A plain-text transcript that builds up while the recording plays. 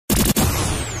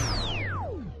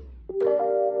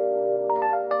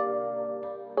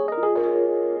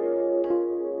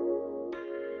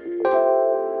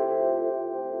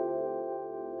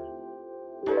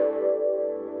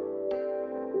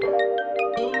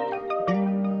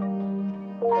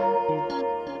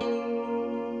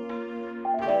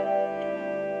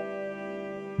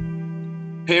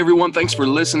Hey everyone, thanks for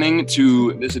listening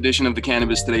to this edition of the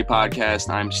Cannabis Today podcast.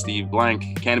 I'm Steve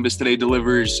Blank. Cannabis Today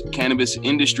delivers cannabis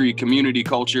industry, community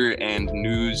culture, and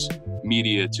news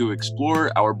media to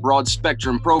explore our broad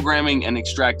spectrum programming and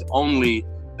extract only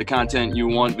the content you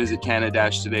want. Visit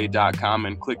canna-today.com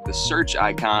and click the search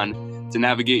icon to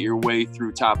navigate your way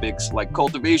through topics like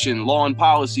cultivation, law and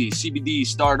policy, CBD,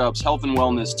 startups, health and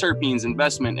wellness, terpenes,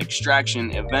 investment, extraction,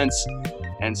 events,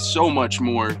 and so much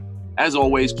more. As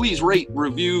always, please rate,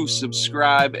 review,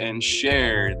 subscribe, and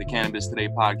share the Cannabis Today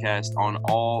podcast on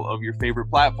all of your favorite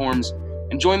platforms,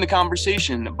 and join the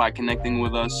conversation by connecting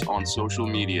with us on social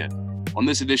media. On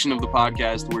this edition of the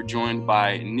podcast, we're joined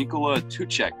by Nicola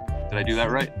Tutschek. Did I do that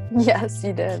right? Yes,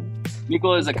 you did.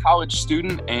 Nicola is a college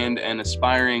student and an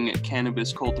aspiring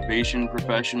cannabis cultivation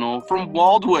professional from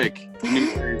Waldwick,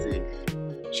 New Jersey.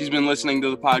 She's been listening to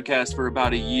the podcast for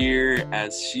about a year,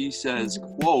 as she says,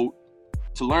 quote,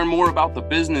 to learn more about the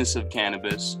business of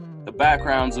cannabis, the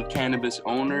backgrounds of cannabis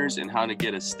owners, and how to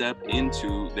get a step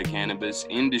into the cannabis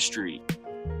industry.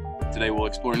 Today we'll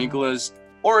explore Nicola's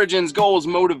origins, goals,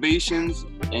 motivations,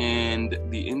 and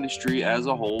the industry as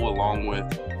a whole, along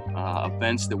with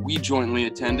events that we jointly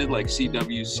attended like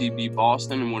CWCB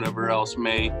Boston and whatever else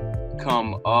may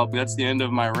come up. That's the end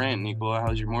of my rant, Nicola.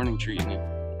 How's your morning treating you?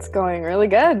 It's going really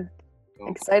good.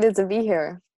 Excited to be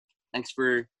here. Thanks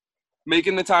for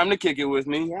making the time to kick it with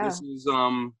me. Yeah. This is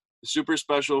super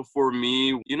special for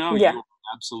me. You know, Yeah. you're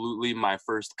absolutely my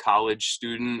first college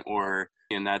student,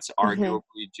 and that's arguably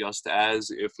just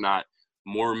as, if not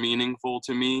more meaningful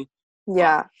to me.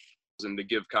 Yeah. And to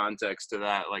give context to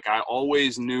that, like I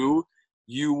always knew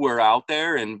you were out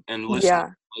there and listening Yeah.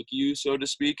 like you, so to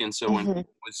speak. And so when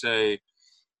people would say,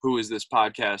 who is this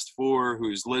podcast for?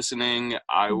 Who's listening?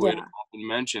 I would often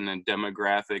mention a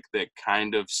demographic that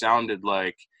kind of sounded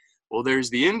like, well, there's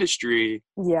the industry,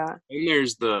 Yeah. and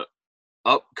there's the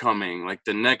upcoming, like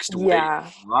the next wave. Yeah.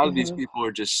 A lot of these people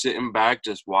are just sitting back,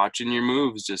 just watching your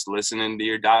moves, just listening to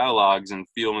your dialogues and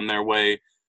feeling their way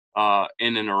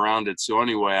in and around it. So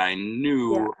anyway, I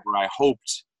knew, or I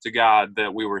hoped to God,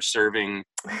 that we were serving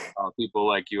people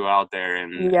like you out there,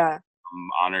 and I'm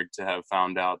honored to have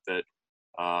found out that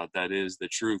that is the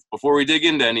truth. Before we dig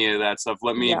into any of that stuff,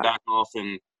 let me back off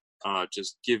and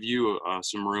just give you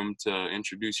some room to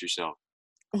introduce yourself.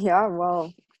 Yeah,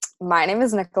 well, my name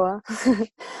is Nicola.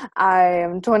 I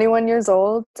am 21 years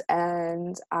old,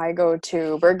 and I go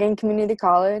to Bergen Community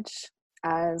College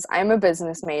as I'm a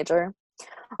business major.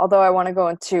 Although I want to go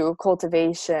into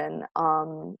cultivation,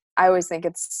 I always think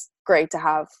it's great to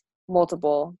have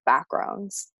multiple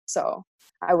backgrounds. So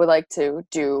I would like to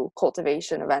do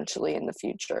cultivation eventually in the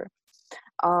future.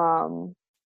 But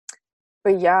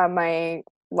yeah, my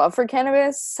love for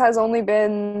cannabis has only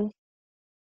been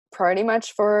pretty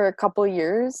much for a couple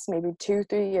years, maybe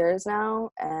 2-3 years now.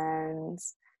 And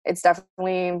it's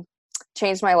definitely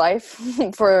changed my life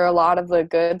for a lot of the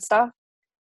good stuff.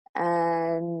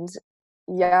 And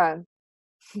yeah.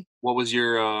 What was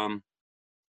your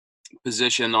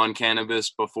position on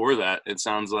cannabis before that? It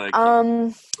sounds like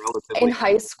in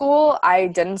high school, I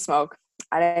didn't smoke.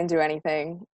 I didn't do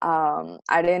anything.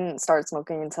 I didn't start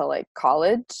smoking until like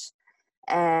college.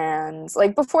 And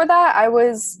like before that,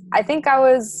 I think I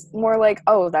was more like,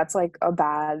 oh, that's like a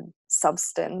bad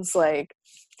substance, like,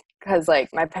 because like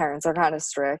my parents are kind of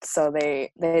strict, so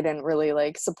they didn't really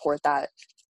like support that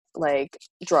like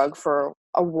drug for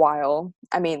a while.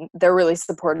 I mean, they're really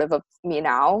supportive of me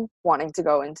now wanting to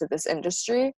go into this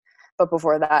industry, but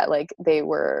before that, like, they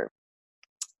were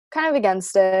kind of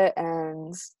against it.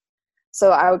 And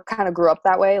so I kind of grew up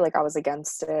that way, like I was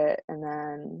against it. And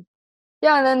then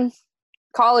and then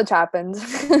college happened.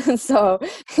 so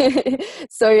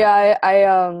so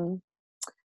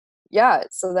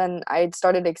then I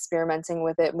started experimenting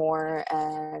with it more,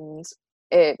 and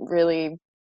it really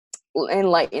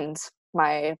enlightened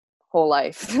my whole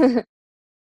life.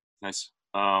 Nice.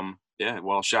 Yeah,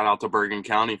 well, shout out to Bergen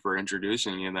County for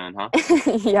introducing you then, huh?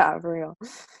 Yeah, for real.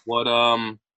 What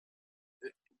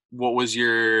was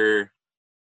your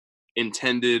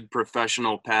intended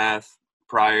professional path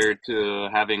prior to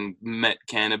having met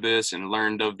cannabis and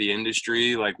learned of the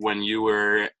industry? Like when you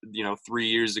were, 3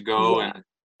 years ago and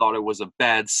thought it was a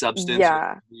bad substance.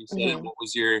 Yeah. You said, what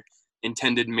was your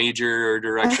intended major or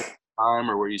direction at the time,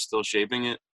 or were you still shaping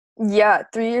it? Yeah,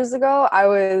 3 years ago, I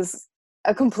was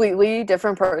a completely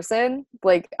different person.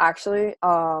 Like, actually,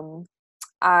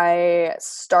 I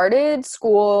started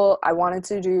school, I wanted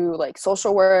to do, like,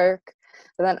 social work,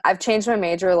 but then I've changed my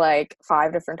major, like,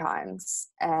 5 different times.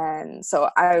 And so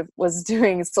I was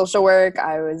doing social work,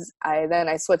 I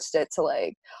switched it to,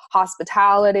 like,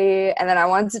 hospitality, and then I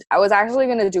was actually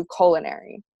going to do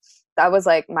culinary. that was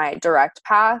like my direct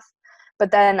path.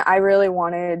 But then I really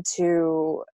wanted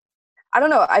to, I don't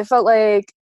know, I felt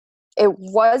like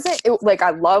like,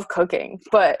 I love cooking,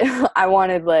 but I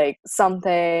wanted like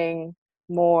something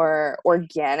more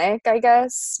organic, I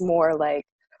guess, more like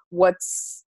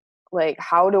what's like,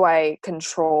 how do I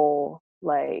control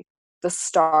like the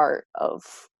start of,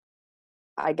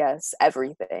 I guess,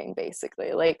 everything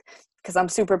basically, like, because I'm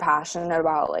super passionate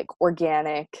about like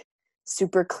organic,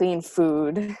 super clean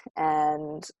food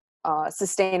and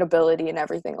sustainability and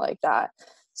everything like that.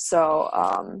 So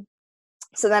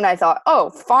then I thought, oh,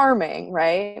 farming,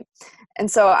 right? And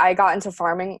so I got into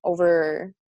farming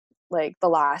over like the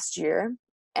last year,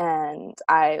 and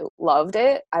I loved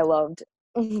it. I loved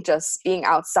just being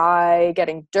outside,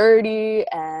 getting dirty,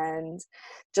 and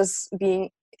just being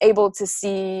able to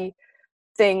see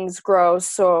things grow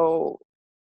so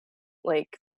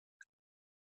like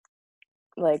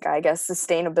I guess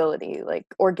sustainability, like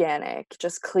organic,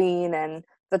 just clean, and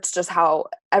that's just how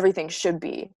everything should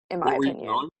be, in my What were you opinion.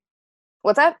 growing?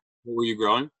 What's that? What were you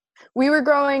growing? We were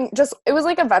growing just, it was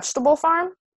like a vegetable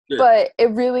farm, Sure. but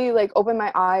it really like opened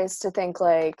my eyes to think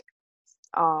like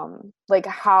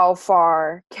how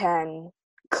far can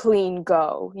clean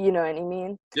go, you know what I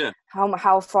mean? Yeah.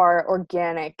 How far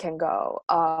organic can go.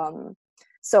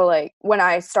 So like when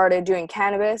I started doing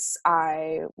cannabis,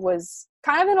 I was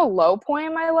kind of in a low point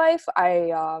in my life.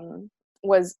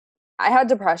 Was I had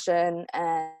depression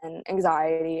and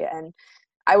anxiety, and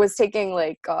I was taking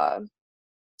like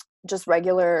just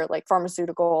regular like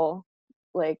pharmaceutical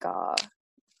like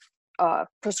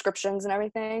prescriptions and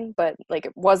everything, but like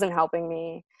it wasn't helping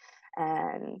me.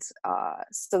 And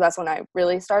so that's when I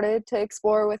really started to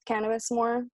explore with cannabis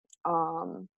more.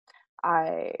 um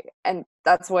I and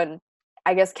that's when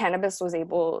I guess cannabis was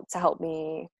able to help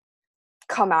me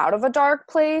come out of a dark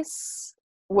place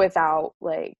without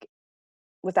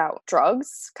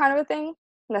drugs, kind of a thing,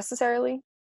 necessarily.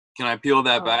 Can I peel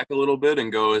that um back a little bit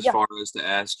and go as yeah, far as to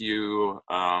ask you,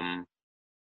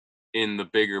 in the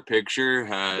bigger picture,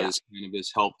 yeah, has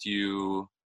cannabis helped you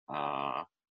uh,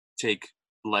 take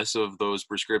less of those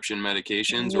prescription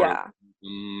medications, or yeah,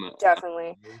 um,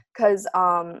 definitely. Because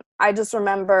I just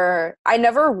remember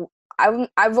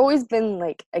I've always been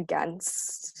like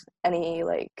against any,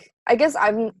 like, I guess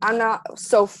I'm not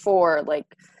so for like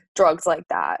drugs like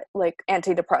that, like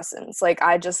antidepressants. Like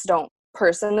I just don't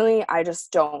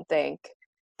think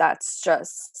that's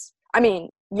just, I mean,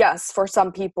 yes, for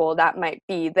some people that might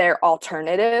be their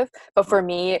alternative, but for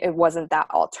me it wasn't that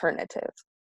alternative.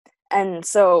 And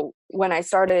so when I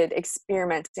started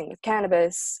experimenting with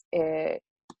cannabis, it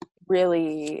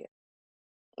really,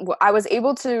 I was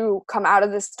able to come out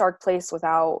of this dark place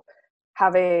without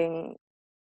having,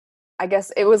 I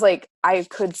guess it was like I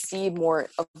could see more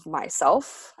of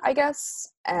myself, I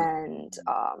guess. And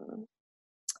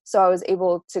so I was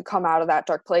able to come out of that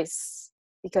dark place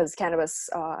because cannabis,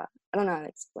 I don't know how to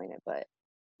explain it, but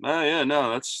yeah,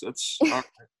 no, that's.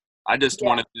 I just yeah,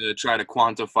 wanted to try to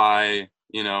quantify,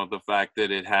 the fact that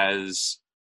it has,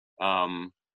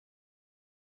 um,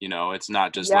 it's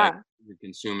not just like yeah, you're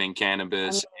consuming I mean,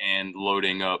 cannabis and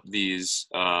loading up these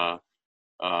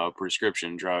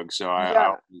prescription drugs. So I yeah,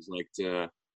 always like to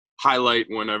highlight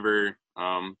whenever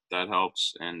that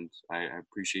helps, and I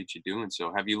appreciate you doing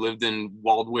so. Have you lived in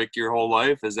Waldwick your whole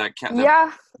life? Is that that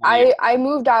yeah. county? I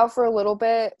moved out for a little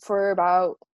bit, for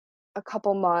about a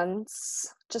couple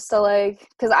months, just to like,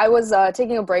 because I was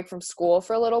taking a break from school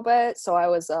for a little bit, so I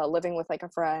was living with like a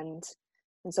friend,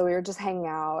 and so we were just hanging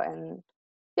out. And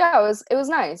yeah, it was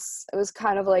nice. It was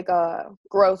kind of like a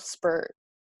growth spurt,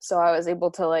 so I was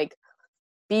able to like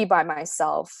be by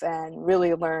myself and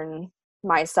really learn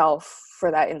myself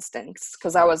for that instance,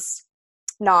 because I was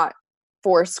not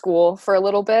for school for a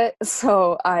little bit,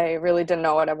 so I really didn't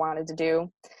know what I wanted to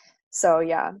do. So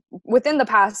yeah, within the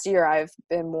past year, I've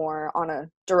been more on a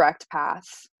direct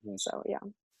path. Yes. So yeah,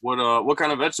 What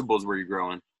kind of vegetables were you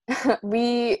growing?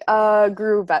 we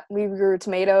grew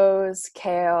tomatoes,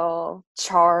 kale,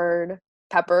 chard,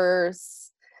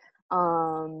 peppers,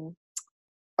 um,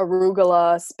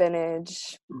 arugula,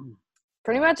 spinach,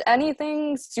 pretty much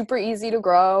anything super easy to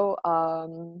grow.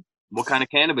 What kind of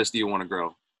cannabis do you want to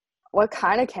grow? What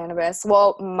kind of cannabis?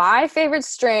 Well, my favorite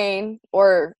strain,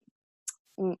 or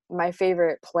my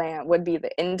favorite plant, would be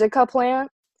the indica plant,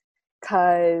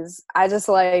 because I just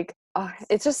like,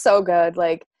 it's just so good.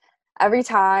 Like every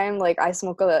time like I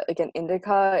smoke like an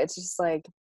indica, it's just like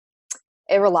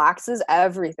it relaxes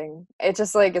everything. It's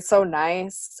just like it's so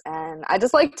nice, and I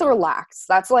just like to relax.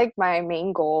 That's like my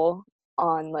main goal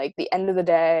on like the end of the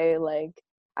day. Like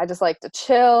I just like to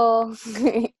chill,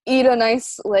 eat a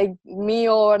nice like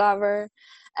meal or whatever,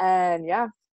 and yeah,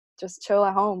 just chill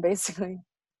at home, basically.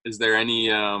 Is there any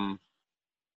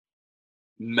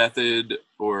method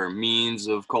or means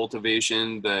of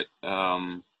cultivation that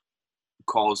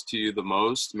calls to you the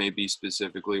most, maybe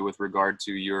specifically with regard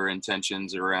to your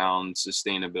intentions around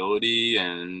sustainability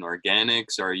and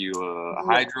organics? Are you a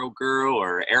Yeah. hydro girl,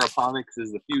 or aeroponics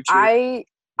is the future?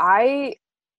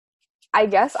 I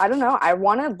guess, I don't know. I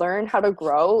want to learn how to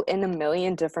grow in a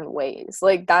million different ways.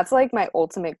 Like, that's like my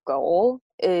ultimate goal,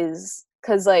 is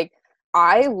because like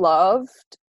I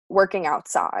loved working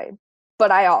outside,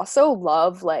 but I also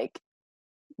love like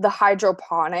the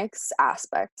hydroponics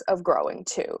aspect of growing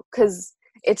too, because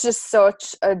it's just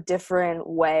such a different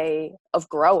way of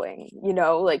growing, you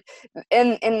know, like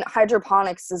in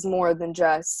hydroponics is more than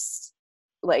just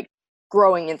like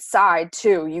growing inside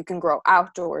too. You can grow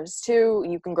outdoors too,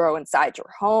 you can grow inside your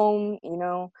home, you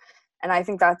know, and I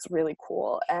think that's really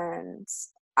cool. And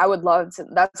I would love to,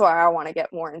 that's why I want to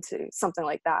get more into something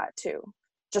like that too,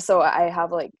 just so I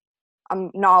have like, I'm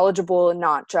knowledgeable in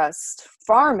not just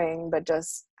farming, but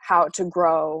just how to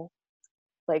grow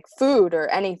like food or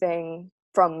anything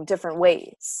from different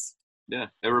ways. Yeah,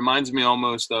 it reminds me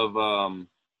almost of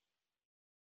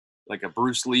like a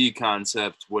Bruce Lee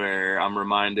concept, where I'm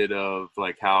reminded of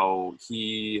like how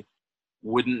he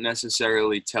wouldn't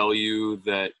necessarily tell you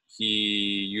that he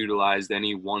utilized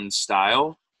any one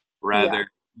style. Yeah. Rather,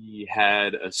 he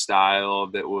had a style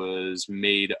that was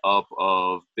made up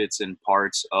of bits and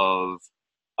parts of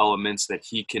elements that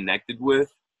he connected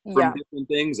with from Yeah. different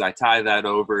things. I tie that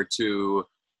over to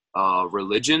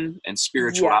religion and Yeah.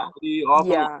 spirituality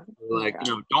often. Yeah. Oh my Like,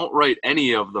 God. don't write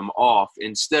any of them off.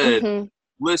 Instead, Hmm.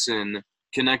 listen,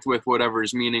 connect with whatever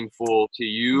is meaningful to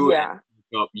you, and Yeah.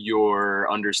 pick up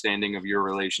your understanding of your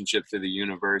relationship to the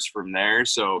universe from there.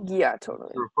 So Yeah,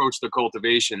 totally. your approach to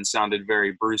cultivation sounded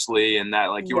very Bruce Lee, and that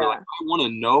like you were like, Yeah. I want to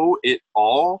know it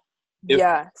all, if for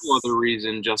no Yes. other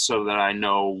reason, just so that I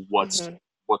know Hmm. what's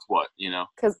what.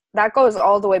 Because that goes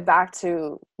all the way back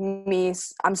to me.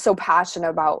 I'm so passionate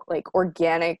about like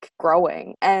organic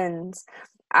growing, and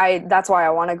that's why I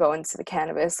want to go into the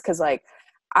cannabis, because like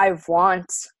I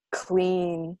want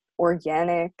clean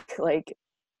organic like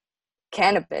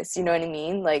cannabis, you know what I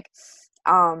mean? Like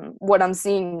what I'm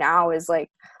seeing now is like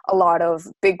a lot of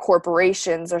big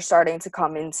corporations are starting to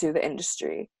come into the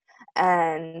industry,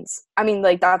 and I mean,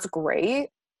 like, that's great,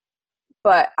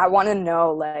 but I want to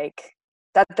know like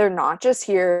that they're not just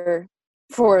here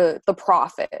for the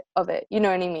profit of it, you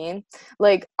know what I mean?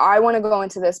 Like, I want to go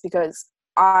into this because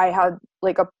I had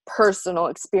like a personal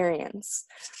experience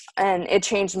and it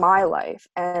changed my life,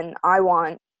 and I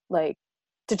want like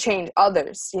to change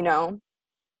others, you know?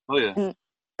 Oh yeah. And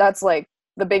that's like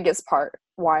the biggest part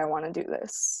why I want to do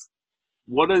this.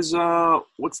 What's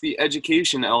the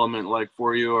education element like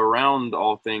for you around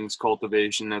all things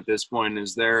cultivation at this point?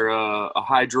 Is there a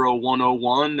Hydro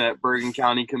 101 at Bergen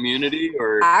County Community,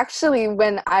 or? Actually,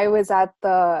 when I was at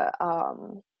the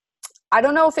I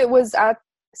don't know if it was at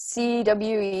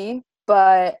CWE,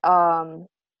 but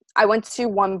I went to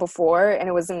one before, and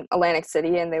it was in Atlantic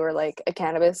City, and they were like a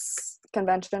cannabis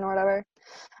convention or whatever.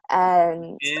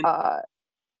 And And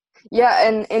yeah,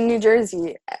 in New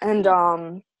Jersey. And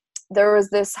there was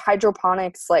this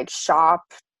hydroponics like shop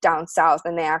down south,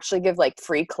 and they actually give like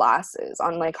free classes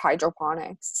on like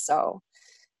hydroponics. So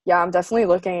yeah, I'm definitely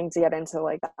looking to get into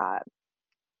like that.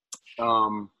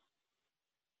 um,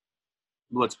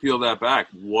 let's peel that back.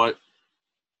 What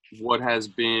has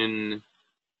been,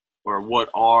 or what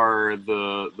are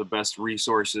the best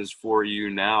resources for you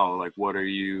now? Like, what are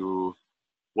you,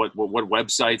 what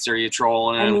websites are you I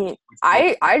trolling? mean,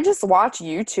 I just watch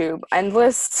YouTube,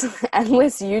 endless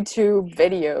endless YouTube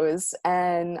videos,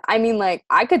 and I mean, like,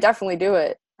 I could definitely do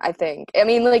it, I think. I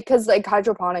mean, like, cuz like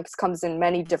hydroponics comes in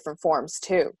many different forms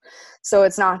too. So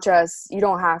it's not just, you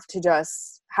don't have to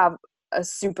just have a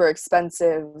super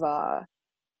expensive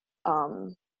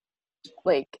um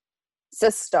like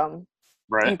system.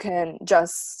 You Right. can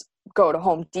just go to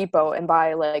Home Depot and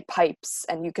buy like pipes,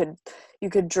 and you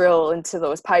could drill into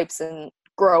those pipes and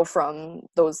grow from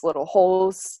those little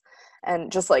holes,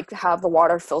 and just like have the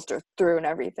water filter through and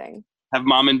everything. Have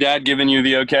mom and dad given you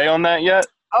the okay on that yet?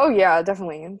 Oh yeah,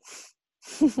 definitely.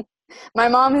 My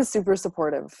mom is super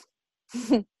supportive.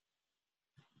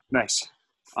 Nice.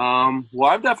 Well,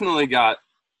 I've definitely got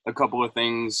a couple of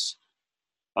things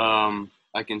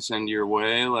I can send your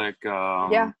way, like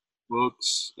Yeah.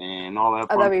 books and all that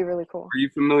Oh, fun. that'd be really cool. Are you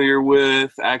familiar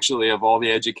with, actually, of all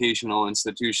the educational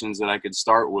institutions that I could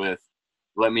start with?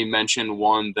 Let me mention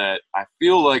one that I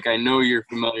feel like I know you're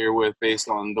familiar with based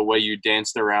on the way you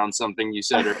danced around something you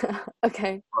said earlier.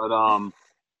 Okay. But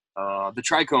the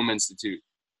Trichome Institute.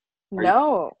 Are you?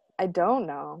 No, I don't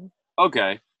know.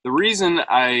 Okay. The reason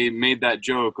I made that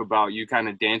joke about you kind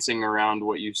of dancing around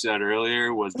what you said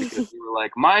earlier was because you were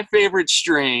like, my favorite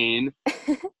strain,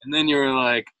 and then you were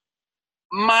like,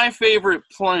 my favorite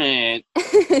plant.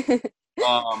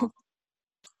 Um,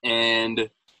 and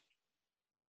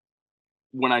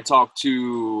when I talked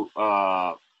to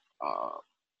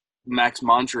Max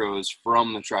Montrose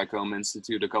from the Trichome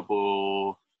Institute a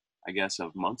couple, I guess,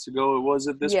 of months ago, it was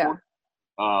at this Yeah.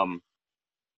 point.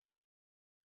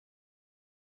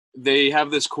 They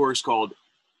have this course called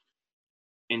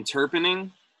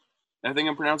interpening. I think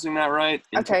I'm pronouncing that right.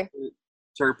 Okay.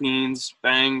 Terpenes,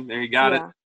 bang, there you got it.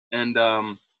 Yeah.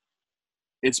 And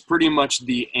it's pretty much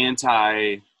the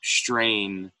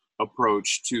anti-strain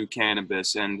approach to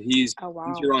cannabis. And he's Oh,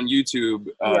 wow. here on YouTube,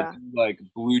 Yeah. like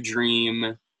Blue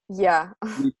Dream Yeah.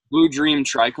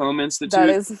 Trichome Institute. That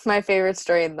is my favorite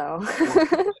strain, though.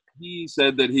 He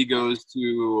said that he goes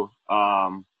to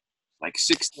like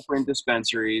 6 different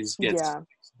dispensaries, gets Yeah.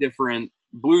 6 different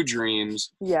Blue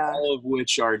Dreams, Yeah. all of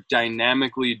which are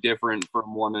dynamically different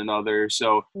from one another.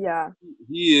 So Yeah.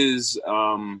 he is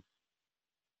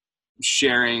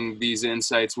sharing these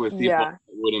insights with people Yeah. that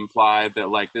would imply that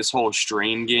like this whole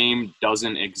strain game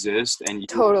doesn't exist, and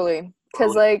Totally.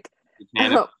 Because, like,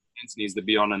 cannabis needs to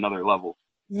be on another level.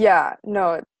 yeah,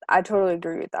 no, I totally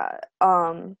agree with that.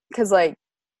 Because, like,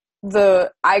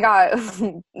 I got,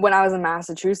 when I was in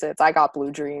Massachusetts, I got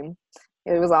Blue Dream.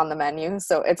 It was on the menu.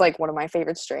 So it's, like, one of my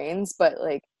favorite strains. But,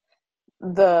 like,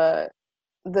 there's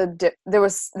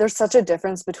such a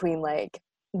difference between, like,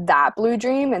 that Blue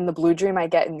Dream and the Blue Dream I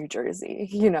get in New Jersey,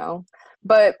 you know?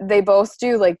 But they both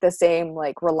do, like, the same,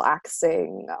 like,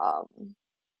 relaxing,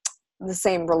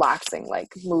 like,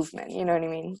 movement, you know what I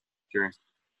mean? Sure.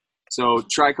 So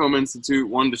Trichome Institute,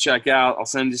 one to check out. I'll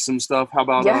send you some stuff. How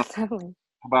about Definitely.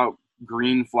 how about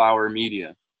Green Flower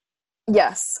Media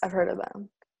Yes, I've heard of them.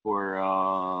 or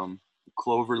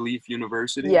Cloverleaf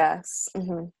University? Yes.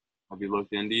 Mm-hmm. Have you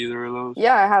looked into either of those?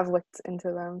 Yeah, I have looked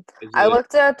into them. Is I it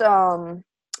looked at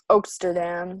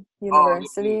Oaksterdam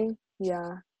University.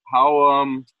 Yeah. How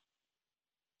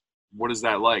what is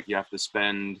that like? You have to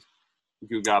spend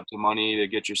gob some money to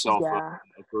get yourself Yeah.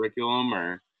 a curriculum,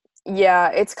 or Yeah,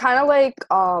 it's kind of like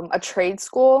a trade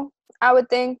school, I would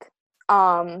think.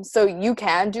 So you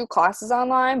can do classes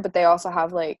online, but they also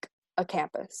have like a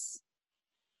campus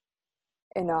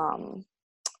in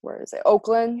where is it?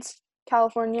 Oakland,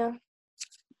 California.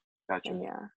 gotcha. And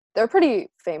yeah, they're pretty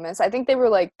famous. I think they were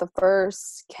like the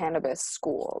first cannabis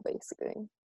school, basically.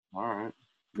 All right.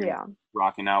 Yeah.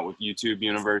 Rocking out with YouTube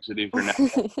University for now.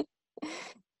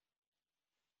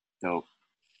 Dope.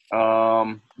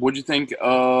 What'd you think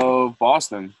of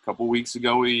Boston? A couple weeks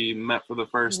ago, we met for the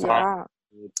first time.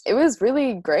 Yeah, it was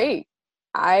really great.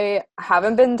 I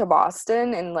haven't been to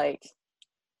Boston in like,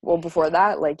 well, before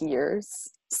that, like years.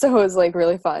 So it was like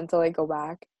really fun to like go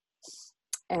back.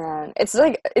 And it's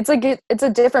a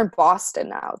different Boston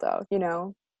now though, you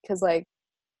know, because like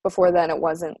before then it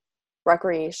wasn't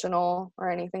recreational or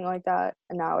anything like that,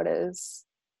 and now it is,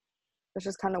 which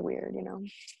is kind of weird, you know.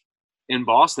 In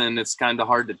Boston, it's kind of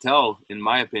hard to tell, in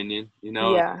my opinion. You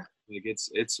know, Yeah. like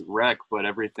it's rec, but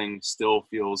everything still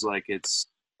feels like it's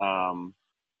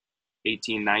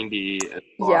 1890 as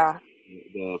far Yeah. as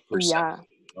the Yeah. perception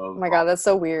Oh of my God, that's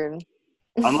so weird.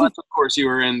 unless of course you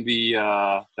were in the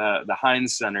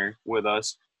Heinz Center with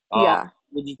us. Yeah.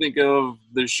 What did you think of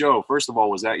the show? First of all,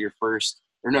 was that your first,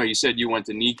 or no, you said you went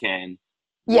to NECAN.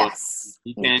 Was Yes.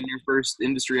 NECAN your first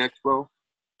industry expo?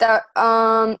 That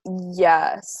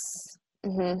yes.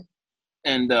 Mhm.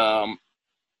 And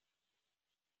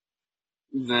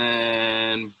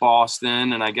then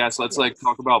Boston, and I guess let's like Yes.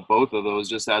 talk about both of those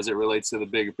just as it relates to the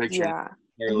bigger picture. Yeah. Not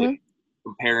necessarily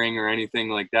comparing or anything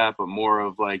like that, but more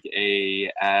of like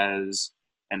as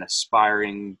an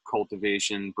aspiring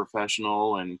cultivation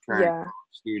professional and current Yeah.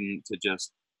 student to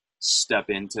just step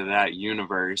into that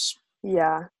universe.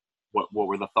 Yeah. What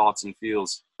were the thoughts and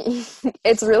feels?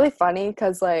 It's really funny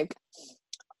because like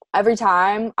every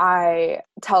time I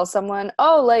tell someone,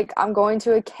 oh, like I'm going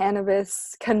to a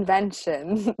cannabis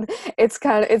convention, it's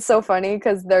so funny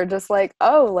because they're just like,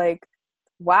 oh, like,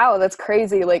 wow, that's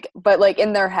crazy. Like, but like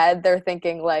in their head, they're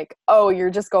thinking like, oh,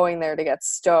 you're just going there to get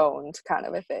stoned kind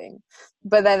of a thing.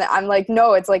 But then I'm like,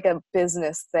 no, it's like a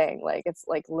business thing. Like it's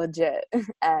like legit.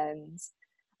 And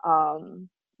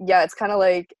yeah, it's kind of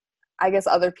like, I guess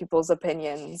other people's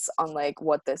opinions on like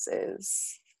what this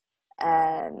is.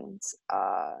 And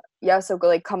yeah, so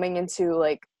like coming into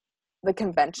like the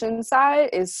convention side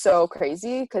is so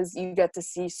crazy because you get to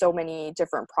see so many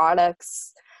different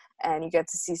products and you get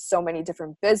to see so many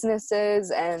different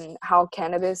businesses and how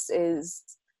cannabis is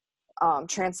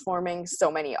transforming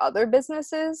so many other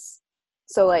businesses.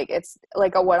 So like it's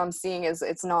like what I'm seeing is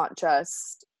it's not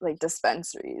just like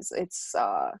dispensaries, it's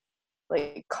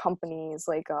like companies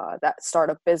like that start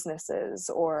up businesses,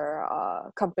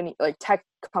 or company like tech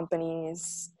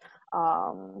companies,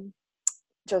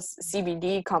 just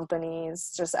CBD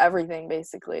companies, just everything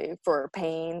basically, for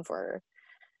pain, for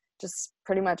just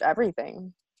pretty much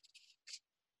everything.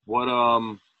 What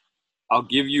I'll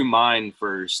give you mine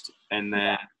first, and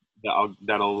then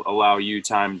that'll allow you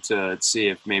time to see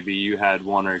if maybe you had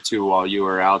one or two while you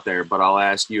were out there. But I'll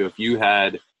ask you if you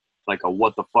had like a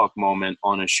what the fuck moment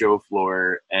on a show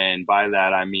floor, and by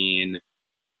that I mean,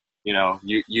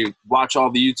 you watch all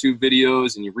the YouTube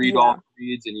videos and you read all the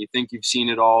reads and you think you've seen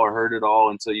it all or heard it all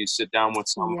until you sit down with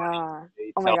somebody. Yeah.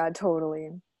 Oh my God,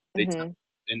 totally.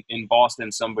 In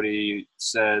Boston, somebody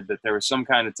said that there was some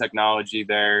kind of technology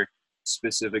there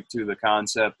specific to the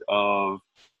concept of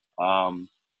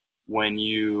when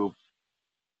you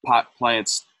pot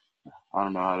plants, I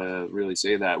don't know how to really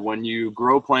say that. When you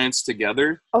grow plants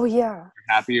together, oh yeah, you're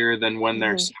happier than when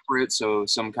they're separate. So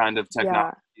some kind of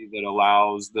technology that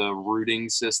allows the rooting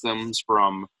systems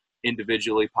from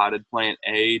individually potted plant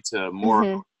A to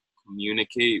more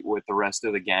communicate with the rest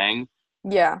of the gang.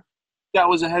 Yeah. That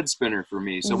was a head spinner for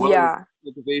me. So whether it was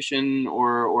motivation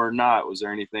or not, was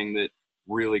there anything that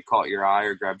really caught your eye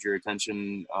or grabbed your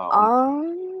attention?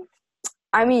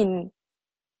 I mean,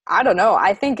 I don't know.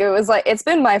 I think it was like, it's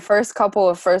been my first couple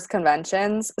of first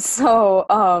conventions. So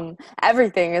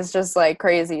everything is just like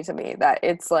crazy to me, that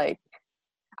it's like,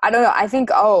 I don't know. I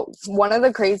think, one of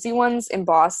the crazy ones in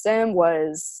Boston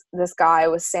was this guy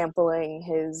was sampling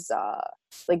his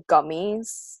like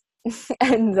gummies.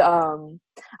 And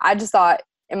I just thought,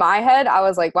 in my head, I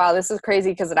was like, wow, this is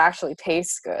crazy because it actually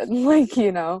tastes good. Like,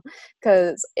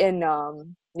 because in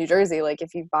New Jersey, like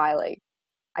if you buy like,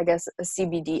 I guess a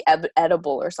CBD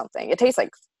edible or something, it tastes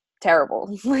like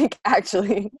terrible, like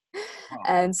actually.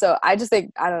 And so I just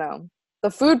think, I don't know, the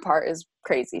food part is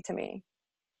crazy to me.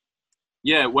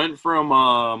 Yeah, it went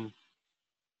from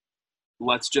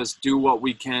let's just do what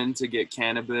we can to get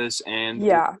cannabis and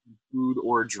food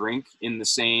or drink in the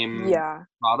same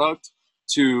product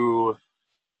to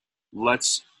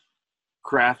let's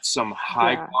craft some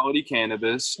high quality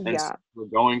cannabis, and we're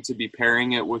going to be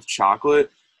pairing it with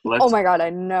chocolate. Oh my God,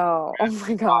 I know. Oh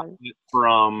my God.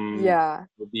 From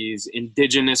these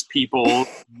indigenous people,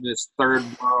 this third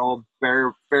world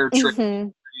fair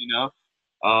trade,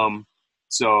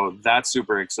 so that's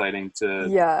super exciting to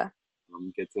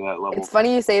get to that level. It's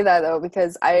funny you say that though,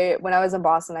 because when I was in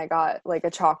Boston, I got like a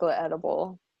chocolate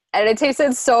edible, and it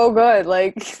tasted so good.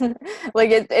 Like, like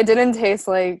it didn't taste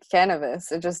like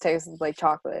cannabis. It just tasted like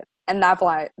chocolate, and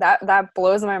that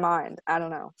blows my mind. I don't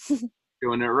know.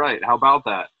 Doing it right. How about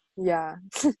that? Yeah.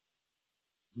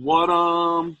 What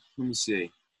let me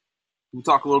see. Can you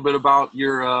talk a little bit about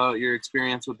your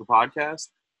experience with the podcast?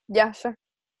 Yeah, sure.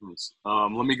 Nice.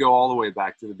 Let me go all the way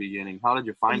back to the beginning. How did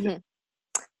you find it?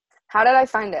 How did I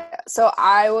find it? So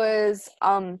I was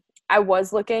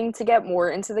looking to get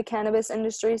more into the cannabis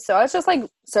industry. So I was just like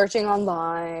searching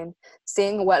online,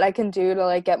 seeing what I can do to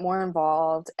like get more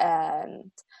involved, and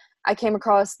I came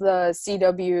across the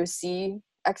CWC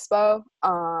Expo.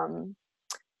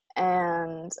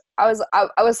 And I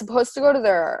was supposed to go to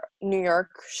their New York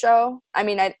show. I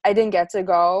mean, I didn't get to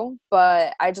go,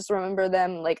 but I just remember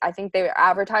them, like, I think they were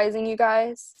advertising you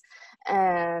guys.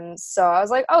 And so I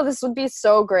was like, oh, this would be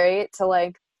so great to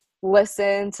like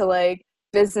listen to like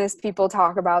business people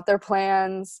talk about their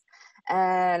plans.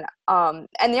 And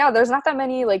yeah, there's not that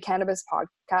many like cannabis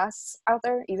podcasts out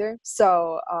there either.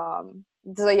 So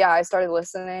yeah, I started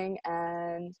listening,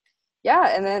 and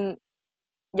then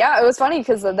it was funny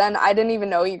because then I didn't even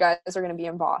know you guys were going to be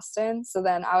in Boston. So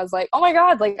then I was like, oh my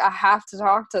God, like I have to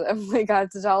talk to them. Like I have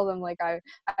to tell them like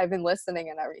I've been listening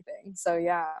and everything. So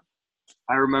yeah.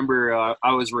 I remember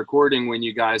I was recording when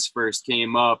you guys first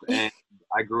came up, and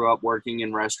I grew up working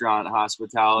in restaurant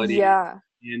hospitality. Yeah.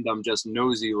 And I'm just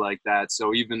nosy like that.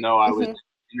 So even though I was in an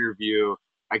interview,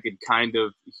 I could kind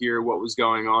of hear what was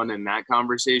going on in that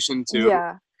conversation too.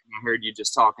 Yeah. I heard you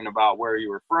just talking about where you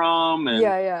were from, and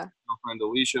my friend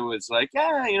Alicia was like,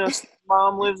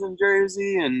 mom lives in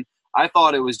Jersey, and I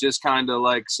thought it was just kind of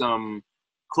like some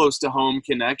close to home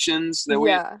connections that we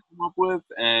had come up with.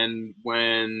 And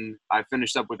when I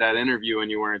finished up with that interview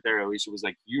and you weren't there, Alicia was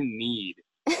like, you need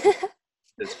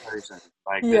this person,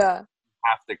 like this, you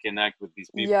have to connect with these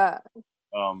people.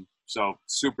 So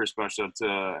super special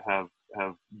to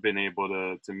have been able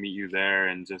to meet you there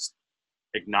and just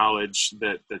acknowledge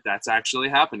that's actually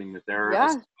happening, that there are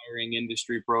aspiring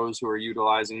industry pros who are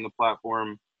utilizing the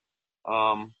platform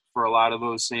for a lot of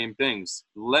those same things.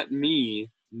 Let me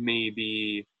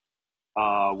maybe,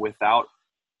 without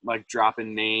like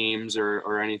dropping names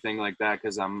or anything like that,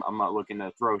 because I'm not looking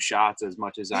to throw shots as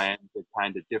much as I am to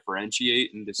kind of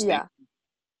differentiate and distinguish.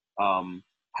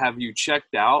 Have you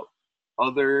checked out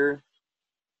other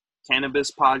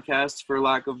cannabis podcasts, for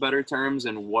lack of better terms,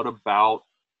 and what about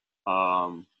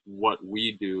what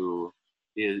we do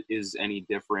is any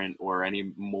different or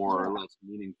any more or less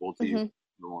meaningful to you?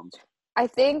 I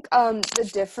think the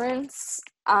difference,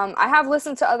 I have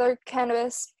listened to other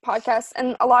cannabis podcasts,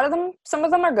 and a lot of them, some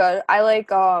of them are good. I like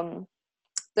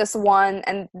this one,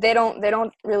 and they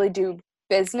don't really do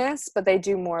business, but they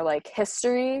do more like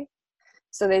history.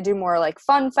 So they do more like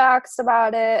fun facts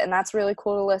about it, and that's really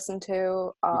cool to listen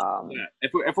to.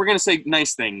 If we're gonna say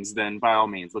nice things, then by all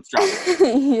means, let's drop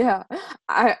it. Yeah,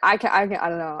 I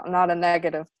don't know. I'm not a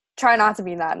negative. Try not to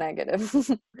be that negative.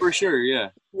 For sure, yeah.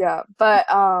 Yeah, but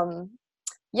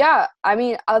yeah. I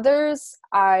mean, others.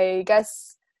 I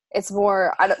guess it's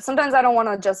more. Sometimes I don't want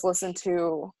to just listen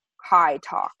to high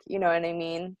talk. You know what I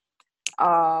mean?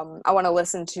 I want to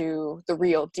listen to the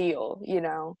real deal.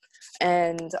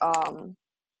 And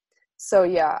so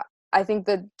yeah, I think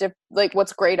like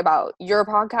what's great about your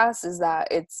podcast is that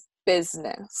it's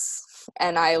business,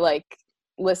 and I like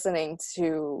listening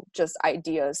to just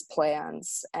ideas,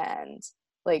 plans, and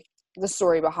like the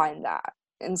story behind that,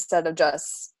 instead of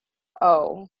just,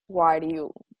 oh, why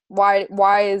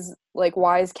is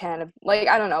cannabis, like,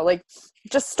 I don't know, like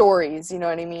just stories, you know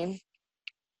what I mean?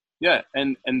 Yeah,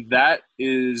 and that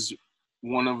is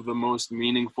one of the most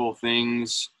meaningful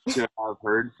things to have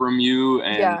heard from you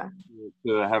and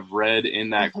to have read in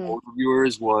that quote of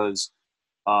yours was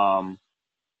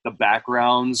the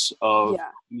backgrounds of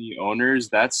the owners.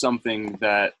 That's something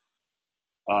that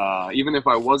even if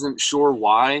I wasn't sure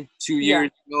why 2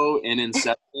 years ago in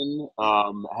inception,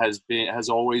 has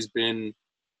always been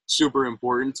super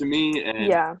important to me,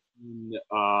 and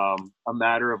a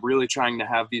matter of really trying to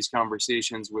have these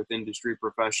conversations with industry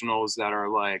professionals that are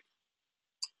like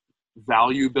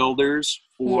value builders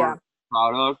for the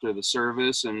product or the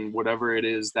service and whatever it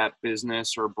is that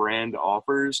business or brand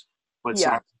offers, but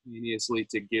simultaneously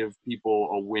to give people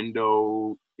a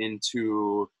window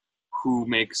into who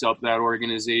makes up that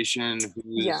organization,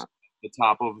 who's at the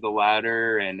top of the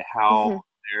ladder, and how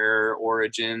their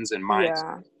origins and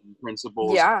mindset and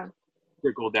principles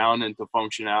trickle down into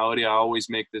functionality. I always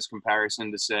make this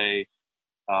comparison to say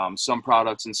some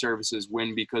products and services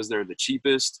win because they're the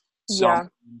cheapest, some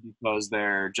because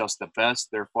they're just the best,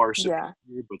 they're far superior,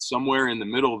 but somewhere in the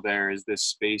middle there is this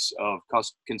space of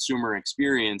consumer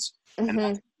experience, and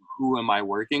that's who am I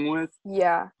working with?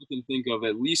 I can think of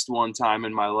at least one time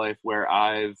in my life where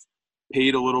I've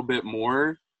paid a little bit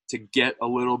more to get a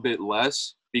little bit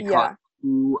less because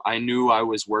who I knew I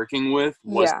was working with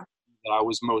was that I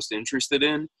was most interested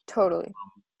in. Totally.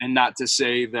 And not to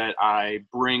say that I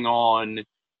bring on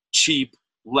cheap,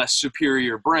 less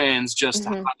superior brands just to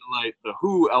highlight the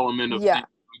who element of things.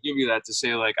 I give you that to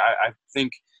say, like, I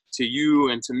think to you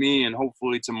and to me and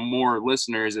hopefully to more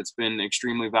listeners, it's been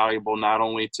extremely valuable not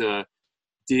only to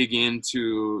dig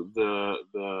into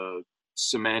the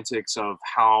semantics of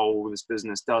how this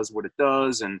business does what it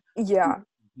does and who the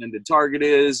intended target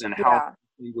is and how to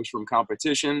distinguish from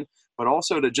competition, but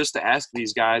also to ask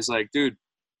these guys, like, dude,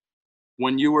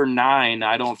 when you were 9,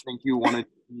 I don't think you wanted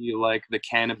to be like the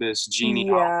cannabis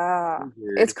genie.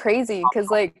 It's crazy because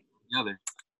like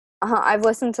I've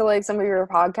listened to like some of your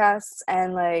podcasts,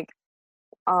 and like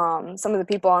some of the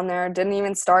people on there didn't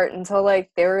even start until like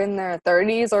they were in their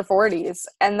 30s or 40s,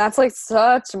 and that's like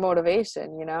such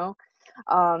motivation,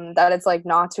 that it's like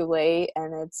not too late,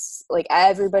 and it's like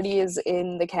everybody is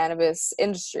in the cannabis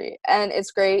industry, and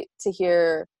it's great to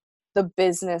hear the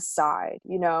business side,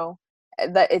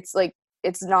 that it's like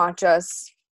it's not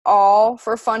just all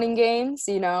for fun and games,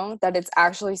 that it's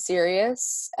actually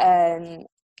serious. And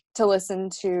to listen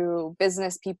to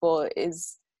business people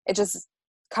it just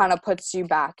kind of puts you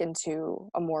back into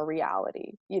a more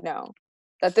reality,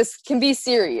 that this can be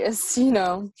serious,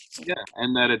 Yeah,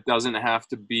 and that it doesn't have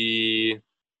to be,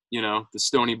 the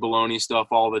stony baloney stuff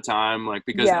all the time. Like,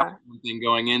 because that was one thing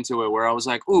going into it where I was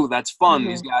like, ooh, that's fun.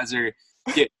 These guys are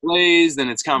getting blazed and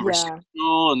it's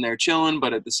conversational and they're chilling.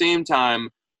 But at the same time,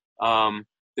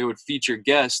 they would feature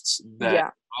guests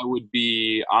that I would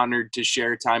be honored to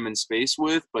share time and space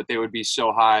with, but they would be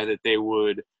so high that they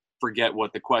would forget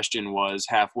what the question was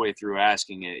halfway through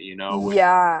asking it,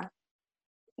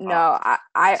 No,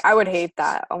 I would hate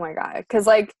that. Oh my God. Because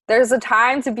like there's a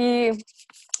time to be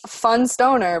a fun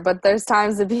stoner, but there's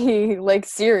times to be like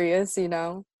serious,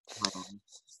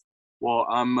 Well,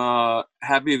 I'm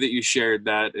happy that you shared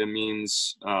that. It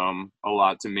means a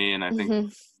lot to me, and I think Hmm.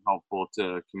 it's helpful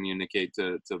to communicate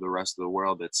to the rest of the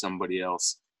world that somebody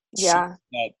else sees Yeah.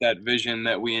 that vision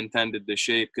that we intended to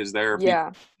shape. Because there are people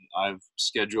Yeah. I've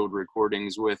scheduled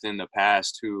recordings with in the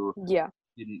past who Yeah.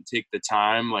 didn't take the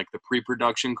time. Like the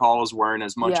pre-production calls weren't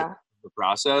as much of Yeah. the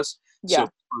process. So Yeah.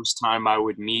 the first time I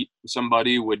would meet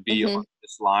somebody would be Hmm. on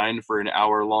this line for an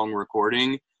hour-long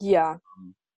recording, Yeah.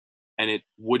 and it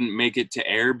wouldn't make it to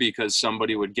air because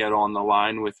somebody would get on the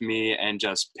line with me and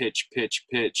just pitch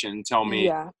and tell me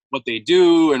Yeah. what they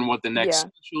do and what the next Yeah.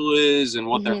 special is and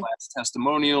what their Hmm. last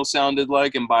testimonial sounded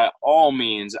like. And by all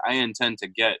means, I intend to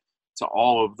get to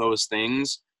all of those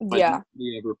things, but Yeah.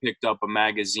 nobody ever picked up a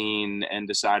magazine and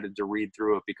decided to read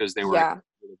through it because they were Yeah.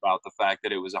 excited about the fact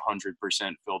that it was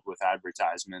 100% filled with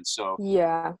advertisements. So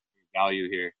Yeah. value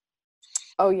here.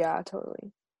 Oh yeah,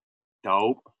 totally.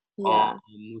 Dope. Um,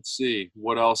 Yeah. let's see.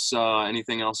 What else?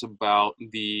 Anything else about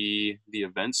the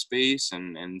event space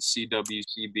and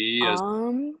CWCB as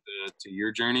Um, to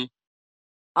your journey?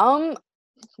 um,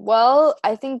 well,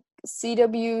 I think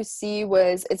CWC it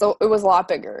was a lot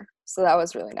bigger. So that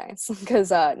was really nice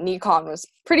because Nikon was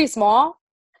pretty small.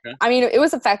 Okay. I mean, it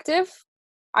was effective.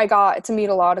 I got to meet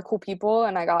a lot of cool people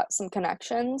and I got some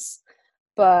connections.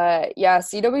 But yeah,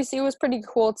 CWC was pretty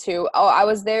cool too. Oh, I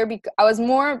was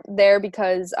more there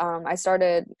because I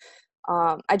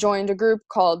joined a group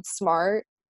called SMART.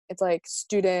 It's like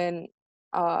Student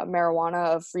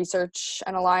Marijuana of Research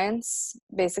and Alliance.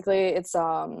 Basically, it's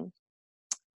kind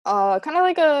of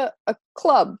like a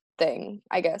club thing,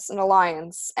 I guess, an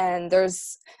alliance. And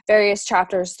there's various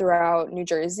chapters throughout New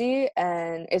Jersey,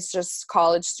 and it's just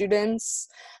college students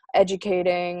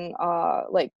educating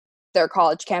like their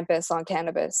college campus on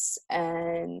cannabis.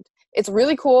 And it's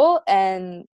really cool.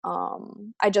 And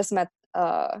I just met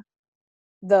the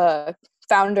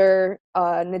founder,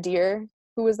 Nadir,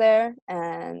 who was there,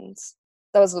 and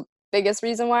that was the biggest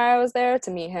reason why I was there,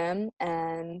 to meet him.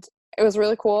 And it was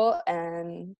really cool.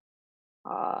 And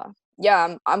uh,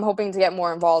 yeah, I'm hoping to get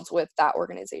more involved with that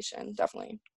organization,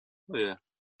 definitely. Oh, yeah.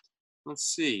 Let's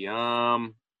see.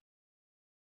 What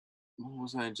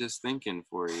was I just thinking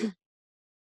for you?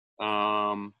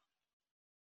 Let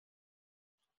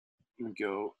me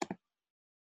go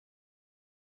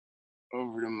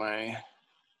over to my.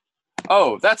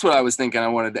 Oh, that's what I was thinking. I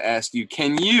wanted to ask you.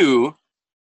 Can you,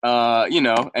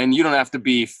 and you don't have to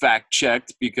be fact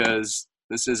checked because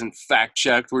this isn't fact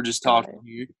checked. We're just Got talking it.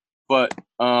 here. But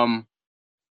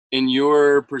in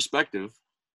your perspective,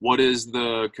 what is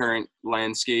the current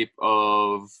landscape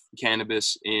of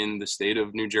cannabis in the state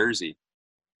of New Jersey?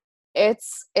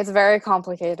 It's very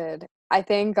complicated. I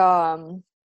think the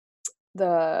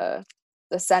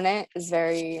the Senate is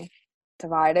very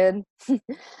divided,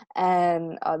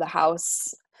 and the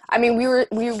House. I mean,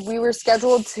 we were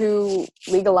scheduled to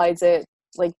legalize it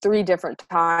like three different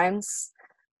times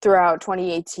throughout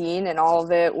 2018, and all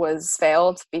of it was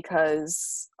failed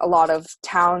because a lot of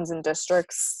towns and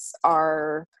districts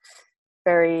are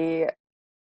very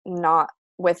not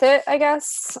with it, I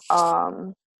guess.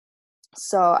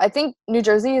 So I think New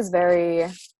Jersey is very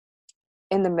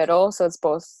in the middle, so it's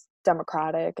both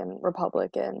Democratic and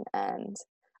Republican, and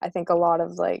I think a lot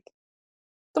of like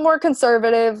the more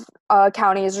conservative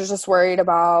counties are just worried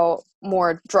about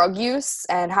more drug use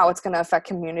and how it's going to affect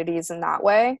communities in that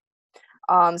way.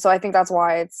 So I think that's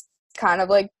why it's kind of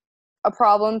like a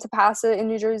problem to pass it in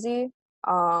New Jersey.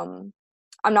 Um,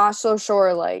 I'm not so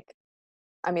sure, like,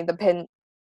 I mean, the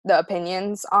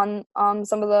opinions on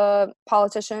some of the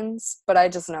politicians, but I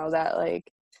just know that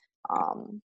like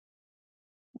um,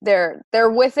 they're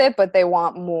with it, but they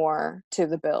want more to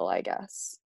the bill, I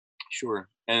guess. Sure.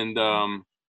 And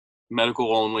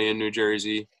medical only in New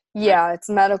Jersey. Right. Yeah, it's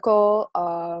medical,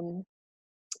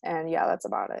 and yeah, that's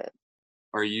about it.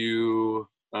 Are you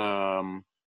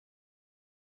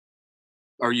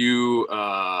are you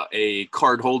a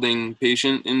card holding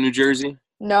patient in New Jersey?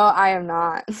 No, I am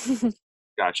not.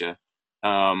 Gotcha.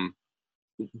 Um,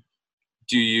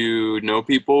 do you know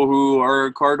people who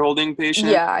are card holding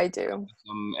patients? Yeah, I do.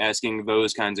 I'm asking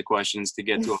those kinds of questions to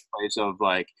get to a place of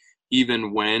like,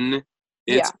 even when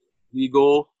Yeah, it's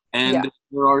legal yeah, and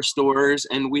there are stores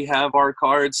and we have our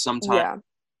cards, sometimes yeah,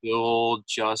 still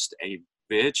just a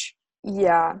bitch.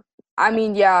 yeah. I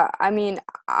mean,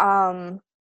 um,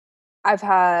 I've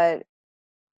had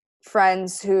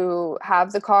friends who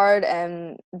have the card,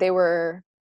 and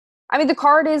I mean, the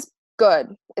card is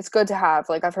good. It's good to have.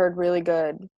 Like, I've heard really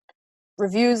good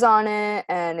reviews on it,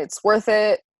 and it's worth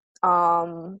it.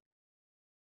 Um,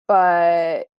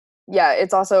 but yeah,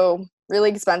 it's also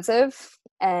really expensive,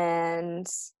 and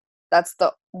that's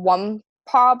the one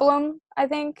problem, I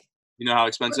think. You know how For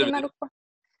expensive the it is? medical.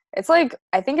 It's like,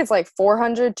 I think it's like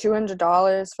 $400,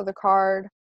 $200 for the card,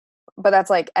 but that's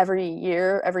like every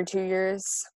year, every 2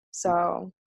 years.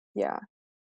 So, yeah.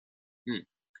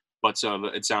 But so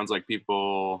it sounds like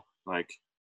people, like,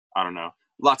 I don't know,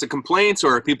 lots of complaints,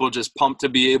 or are people just pumped to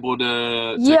be able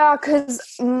to Yeah, because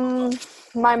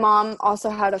my mom also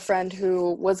had a friend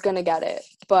who was going to get it,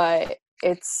 but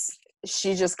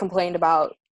she just complained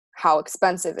about how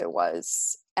expensive it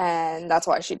was, and that's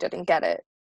why she didn't get it.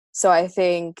 So I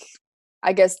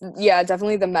guess, yeah,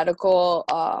 definitely the medical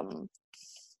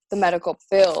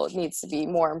field needs to be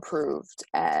more improved.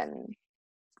 And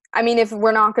I mean, if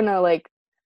we're not going to like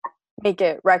make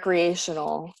it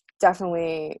recreational,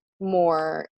 definitely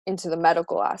more into the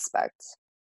medical aspect.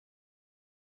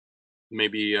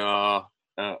 maybe a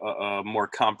more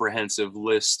comprehensive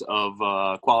list of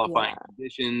qualifying Yeah.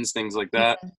 conditions, things like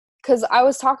that? Because I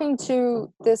was talking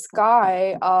to this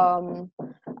guy,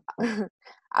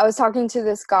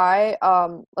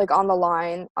 like on the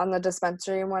line on the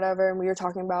dispensary and whatever, and we were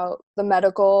talking about the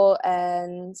medical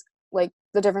and like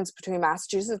the difference between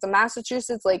Massachusetts and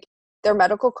Massachusetts. Like their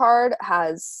medical card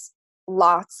has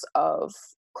lots of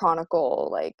chronical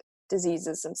like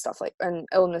diseases and stuff like and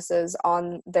illnesses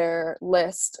on their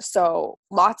list, so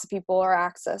lots of people are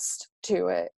accessed to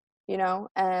it,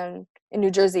 and in New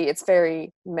Jersey it's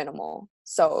very minimal,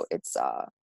 so it's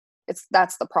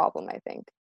that's the problem, I think.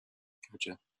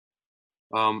 Gotcha.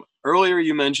 Earlier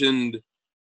you mentioned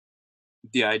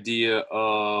the idea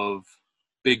of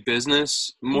big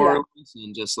business, more Yeah. or less,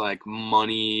 and just like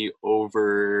money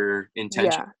over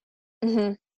intention.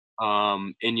 Yeah. Hmm.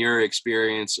 In your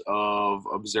experience of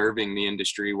observing the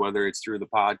industry, whether it's through the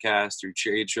podcast, through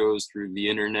trade shows, through the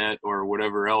internet, or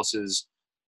whatever else is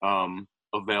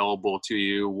available to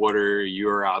you, what are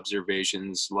your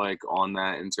observations like on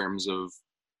that in terms of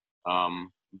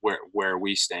where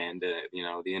we stand,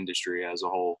 the industry as a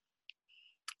whole?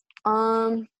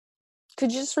 um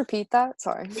could you just repeat that?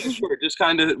 Sorry. Yeah, sure. Just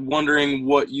kind of wondering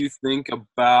what you think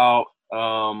about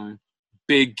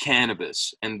big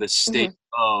cannabis and the Hmm. state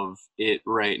of it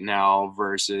right now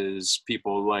versus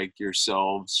people like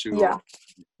yourselves who are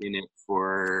Yeah. in it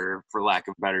for lack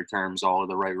of better terms, all of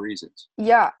the right reasons.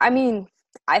 Yeah, I mean,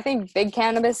 I think big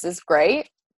cannabis is great,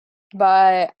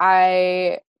 but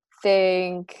I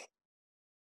think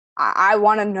I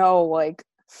want to know like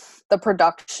the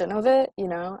production of it,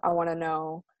 I want to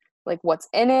know like what's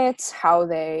in it, how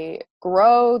they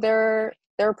grow their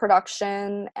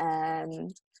production,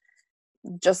 and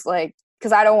just like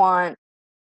cuz I don't want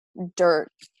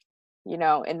dirt,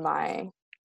 in my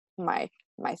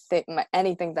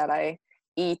anything that I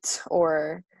eat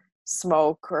or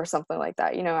smoke or something like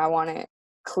that. I want it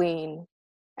clean.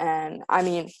 And I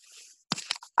mean,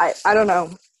 I don't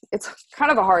know. It's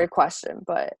kind of a hard question,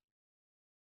 but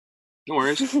No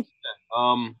worries.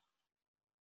 Um,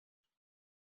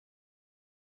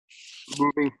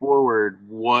 Moving forward,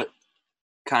 what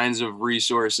kinds of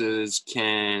resources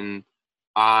can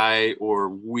I or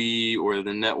we or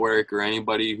the network or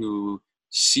anybody who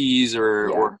sees or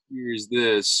yeah. hears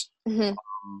this Hmm.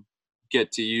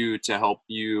 get to you to help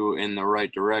you in the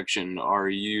right direction? Are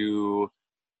you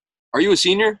a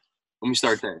senior? Let me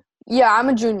start there. Yeah, I'm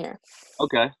a junior.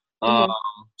 Okay. Um,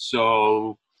 Hmm.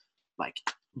 so like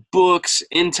books,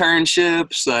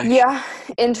 internships, like Yeah,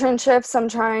 internships I'm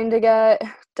trying to get,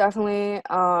 definitely.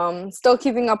 Still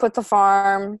keeping up with the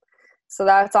farm, so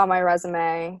that's on my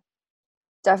resume.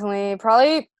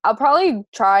 Definitely, I'll probably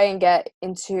try and get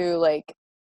into like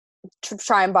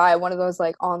try and buy one of those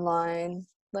like online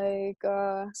like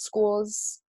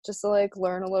schools just to like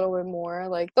learn a little bit more.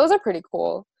 Like those are pretty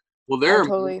cool. well, I there would are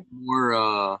totally.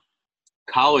 more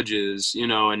colleges,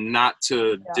 and not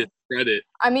to Yeah. discredit.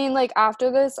 I mean, like after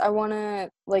this, I want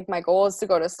to like my goal is to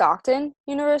go to Stockton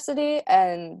University,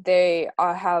 and they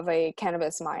have a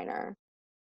cannabis minor.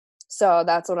 So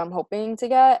that's what I'm hoping to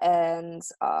get, and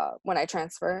when I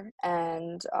transfer,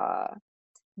 and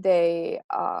they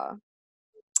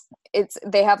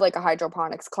they have like a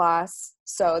hydroponics class,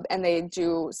 so and they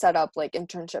do set up like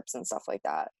internships and stuff like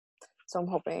that. So I'm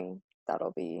hoping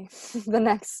that'll be the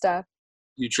next step.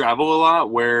 You travel a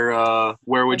lot. Where I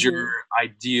would your do.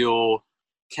 ideal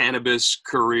cannabis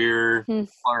career Hmm.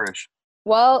 flourish?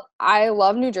 Well, I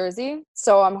love New Jersey,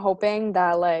 so I'm hoping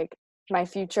that like my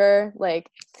future, like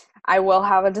I will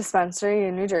have a dispensary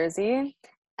in New Jersey,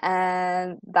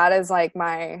 and that is like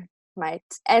my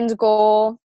end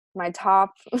goal, my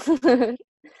top.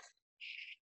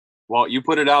 Well, you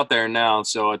put it out there now,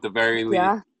 so at the very least,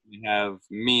 Yeah, you have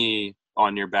me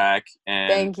on your back,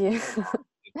 and thank you.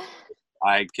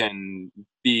 I can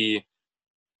be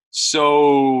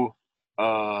so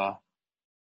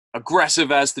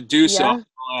aggressive as to do so, Yeah.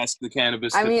 I'll ask the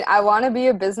cannabis. I mean, I want to be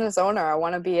a business owner. I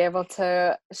want to be able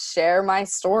to share my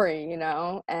story, you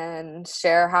know, and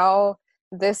share how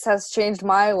this has changed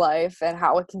my life and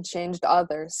how it can change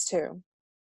others too.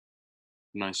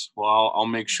 Nice. Well, I'll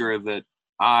make sure that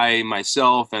I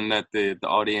myself and that the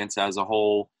audience as a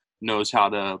whole knows how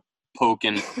to poke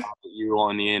and pop at you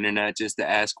on the internet just to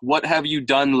ask, what have you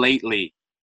done lately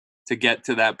to get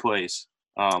to that place?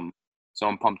 So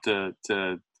I'm pumped to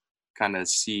kind of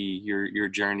see your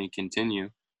journey continue.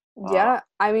 Yeah,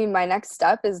 I mean, my next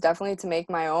step is definitely to make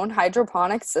my own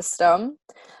hydroponic system.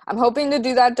 I'm hoping to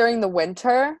do that during the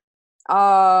winter.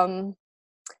 Um,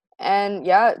 and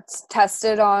yeah, it's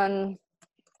tested on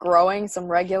growing some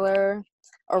regular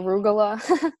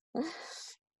arugula.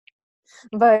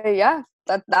 But yeah,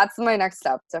 that's my next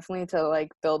step. Definitely to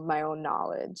like build my own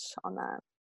knowledge on that.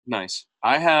 Nice.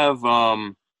 I have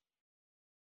a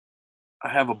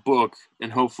book,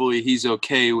 and hopefully he's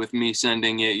okay with me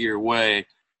sending it your way.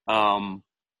 Um,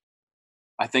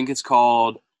 I think it's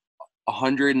called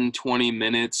 120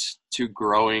 Minutes to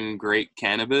Growing Great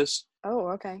Cannabis. Oh,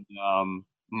 okay.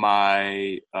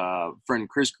 My friend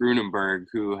Chris Grunenberg,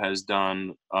 who has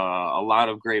done a lot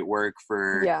of great work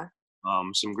for Yeah.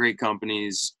 some great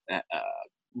companies,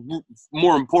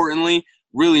 more importantly,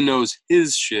 really knows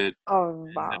his shit. Oh,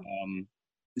 And wow.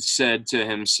 said to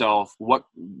himself, what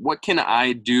can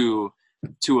I do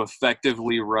to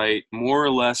effectively write more or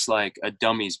less like a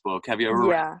dummies book? Have you ever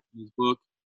read Yeah. a dummies book?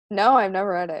 No, I've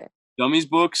never read it. Dummies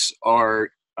books are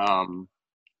um,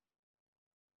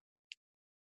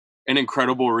 an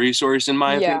incredible resource in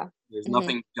my opinion. Yeah. There's Hmm.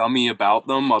 nothing dummy about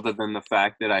them other than the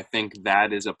fact that I think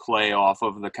that is a play off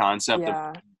of the concept of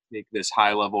Yeah. take this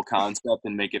high level concept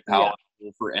and make it Yeah.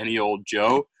 palatable for any old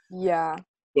Joe. Yeah.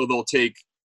 So they'll take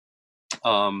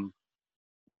um,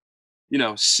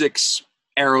 6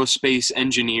 aerospace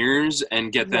engineers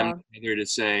and get them Yeah. together to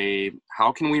say,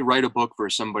 how can we write a book for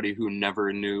somebody who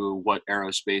never knew what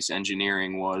aerospace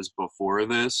engineering was before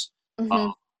this? Hmm.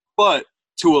 But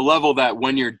to a level that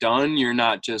when you're done, you're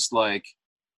not just like,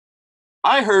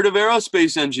 I heard of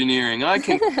aerospace engineering. I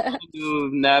can kind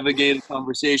of navigate a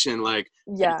conversation. Like,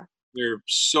 Yeah. they're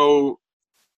so.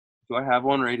 Do I have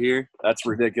one right here? That's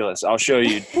ridiculous. I'll show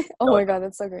you. Oh my God,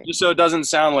 that's so great. Just so it doesn't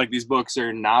sound like these books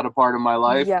are not a part of my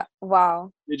life. Yeah.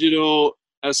 Wow. Digital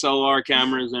SLR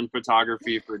cameras and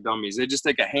photography for dummies. They just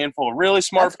take a handful of really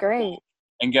smart That's people great.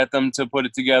 and get them to put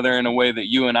it together in a way that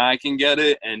you and I can get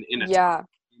it and in a Yeah.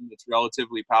 time that's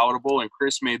relatively palatable. And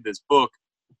Chris made this book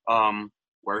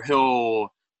where he'll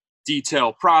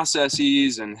detail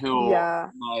processes and he'll Yeah.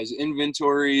 optimize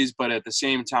inventories, but at the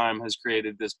same time has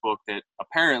created this book that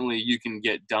apparently you can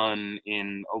get done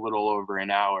in a little over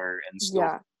an hour and still,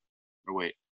 Yeah. or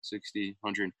wait, 60,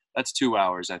 100, that's 2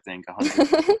 hours, I think,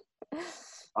 100.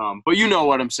 But you know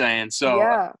what I'm saying. So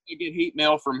Yeah. I get hate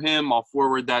mail from him. I'll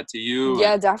forward that to you. And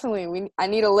Yeah, definitely. I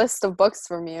need a list of books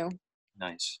from you.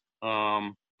 nice.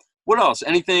 What else?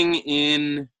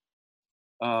 Anything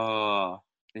uh,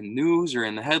 in news or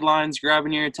in the headlines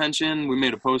grabbing your attention? We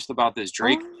made a post about this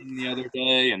Drake Um, thing the other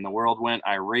day, and the world went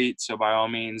irate. So by all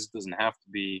means, it doesn't have to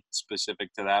be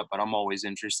specific to that. But I'm always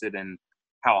interested in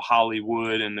how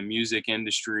Hollywood and the music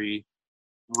industry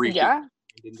reach yeah.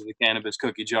 into the cannabis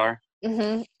cookie jar.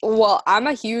 Well, I'm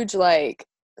a huge like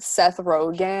Seth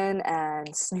Rogen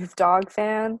and Snoop Dogg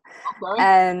fan. Okay.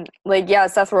 And like yeah,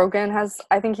 Seth Rogen has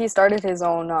I think he started his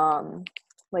own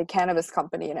like cannabis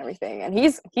company and everything. And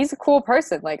he's a cool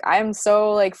person. Like I'm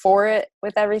so like for it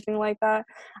with everything like that.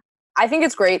 I think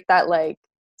it's great that like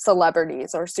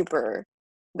celebrities are super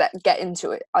that get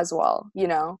into it as well, you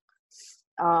know.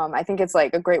 I think it's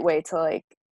like a great way to like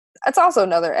it's also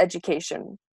another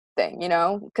education thing, you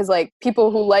know, because like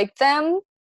people who like them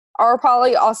are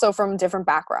probably also from different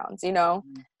backgrounds, you know,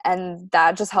 and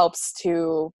that just helps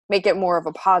to make it more of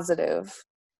a positive,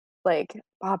 like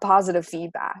a positive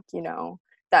feedback, you know,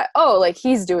 that oh, like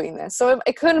he's doing this, so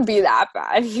it couldn't be that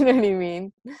bad, you know what I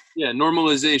mean? Yeah,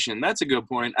 normalization. That's a good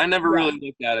point. I never Yeah, really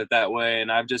looked at it that way,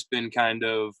 and I've just been kind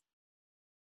of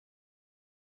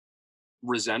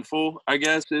resentful, I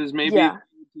guess, is maybe the yeah, word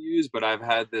to use, but I've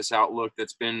had this outlook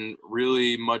that's been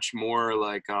really much more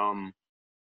like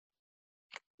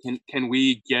can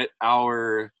we get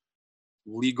our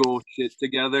legal shit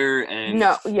together and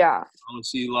no, yeah,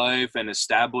 policy life and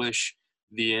establish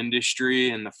the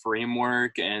industry and the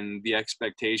framework and the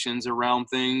expectations around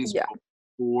things yeah,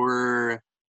 before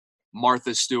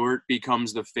Martha Stewart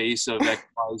becomes the face of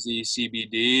XYZ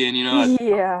CBD, and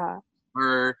yeah,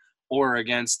 her or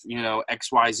against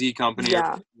XYZ company or yeah,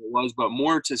 whatever it was, but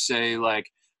more to say like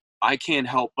I can't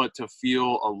help but to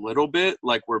feel a little bit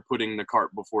like we're putting the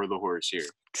cart before the horse here.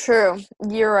 True.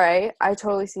 You're right. I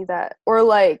totally see that. Or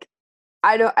like,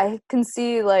 I can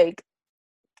see like,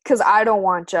 because I don't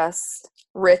want just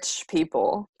rich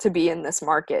people to be in this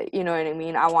market. You know what I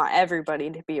mean? I want everybody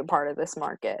to be a part of this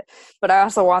market. But I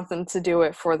also want them to do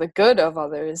it for the good of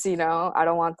others, you know? I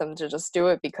don't want them to just do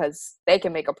it because they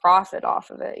can make a profit off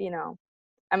of it, you know?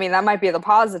 I mean, that might be the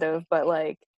positive, but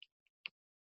like,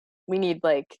 we need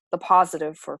like the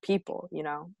positive for people, you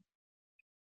know?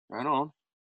 Right on.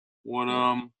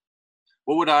 What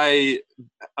would I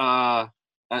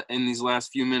in these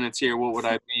last few minutes here, what would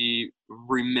I be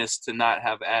remiss to not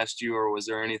have asked you, or was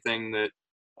there anything that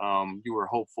you were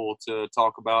hopeful to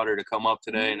talk about or to come up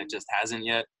today and it just hasn't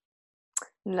yet?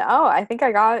 No, I think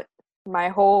I got my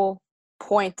whole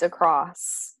point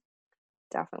across.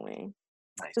 Definitely.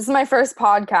 Nice. This is my first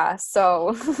podcast,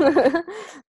 so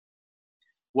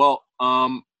Well,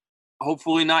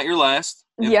 hopefully not your last.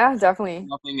 If yeah, definitely.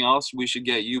 nothing else, we should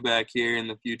get you back here in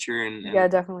the future and Yeah,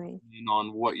 definitely.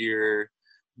 on what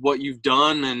you've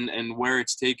done and where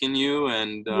it's taken you,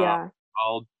 and Yeah.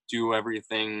 I'll do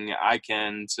everything I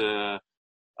can to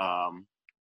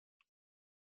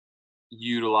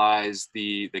utilize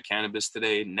the Cannabis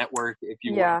Today network, if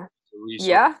you Yeah. will, to resource.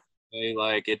 Yeah.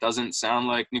 Like, it doesn't sound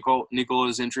like Nicola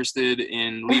is interested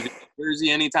in leaving New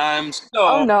Jersey anytime. So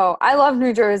Oh no, I love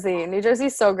New Jersey. New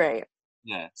Jersey's so great.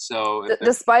 yeah, so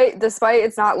Despite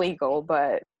it's not legal,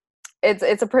 but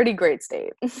it's a pretty great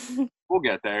state. we'll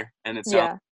get there. And it sounds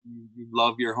Yeah, like you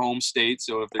love your home state.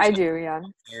 So if there's I do. Yeah.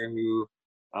 there who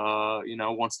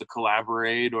wants to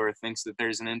collaborate or thinks that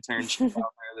there's an internship out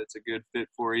there that's a good fit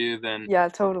for you, then Yeah,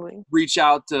 totally. reach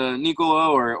out to Nicola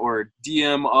or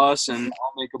DM us, and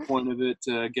I'll make a point of it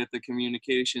to get the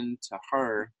communication to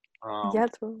her. Yeah,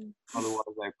 totally.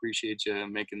 Otherwise, I appreciate you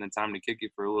making the time to kick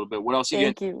it for a little bit. What else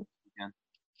Thank you you. getting?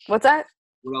 What's that?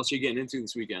 What else are you getting into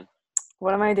this weekend?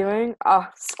 What am I doing?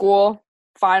 School.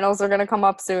 Finals are gonna come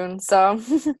up soon, so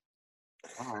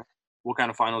All right. What kind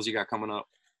of finals you got coming up?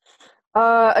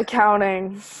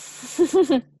 accounting.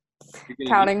 You're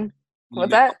Accounting.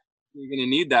 What's that? You're gonna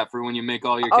need that for when you make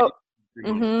all your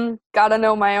Oh, gotta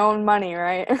know my own money,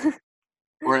 right?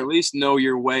 or at least know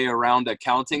your way around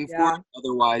accounting for Yeah. it.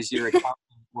 Otherwise, your accountant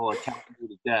will account you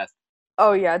to death.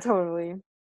 Oh yeah, totally.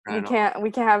 Right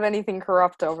We can't have anything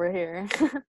corrupt over here.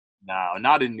 No,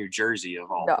 not in New Jersey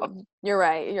of all places. No, you're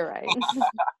right. You're right.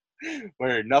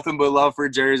 Where nothing but love for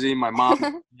Jersey. My mom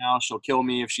now, she'll kill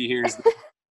me if she hears this.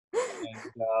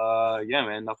 And yeah,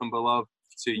 man, nothing but love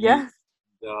to you. Yeah.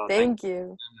 And, Thank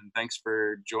you. And thanks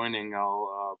for joining.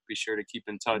 I'll be sure to keep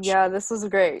in touch. Yeah, this was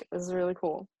great. This is really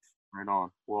cool. Right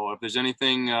on. Well, if there's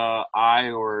anything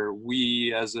I or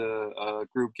we as a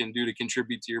group can do to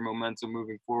contribute to your momentum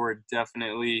moving forward,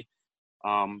 definitely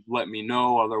let me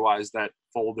know. Otherwise, that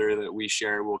folder that we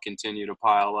share will continue to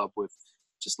pile up with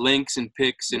just links and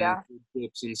pics and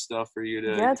tips and stuff for you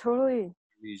to Yeah, totally.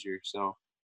 leisure. So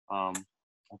I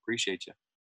appreciate you.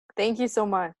 Thank you so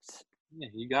much. Yeah,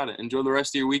 you got it. Enjoy the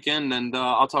rest of your weekend, and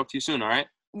I'll talk to you soon, all right?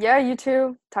 Yeah, you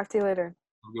too. Talk to you later.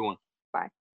 Have a good one. Bye.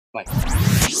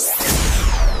 Bye.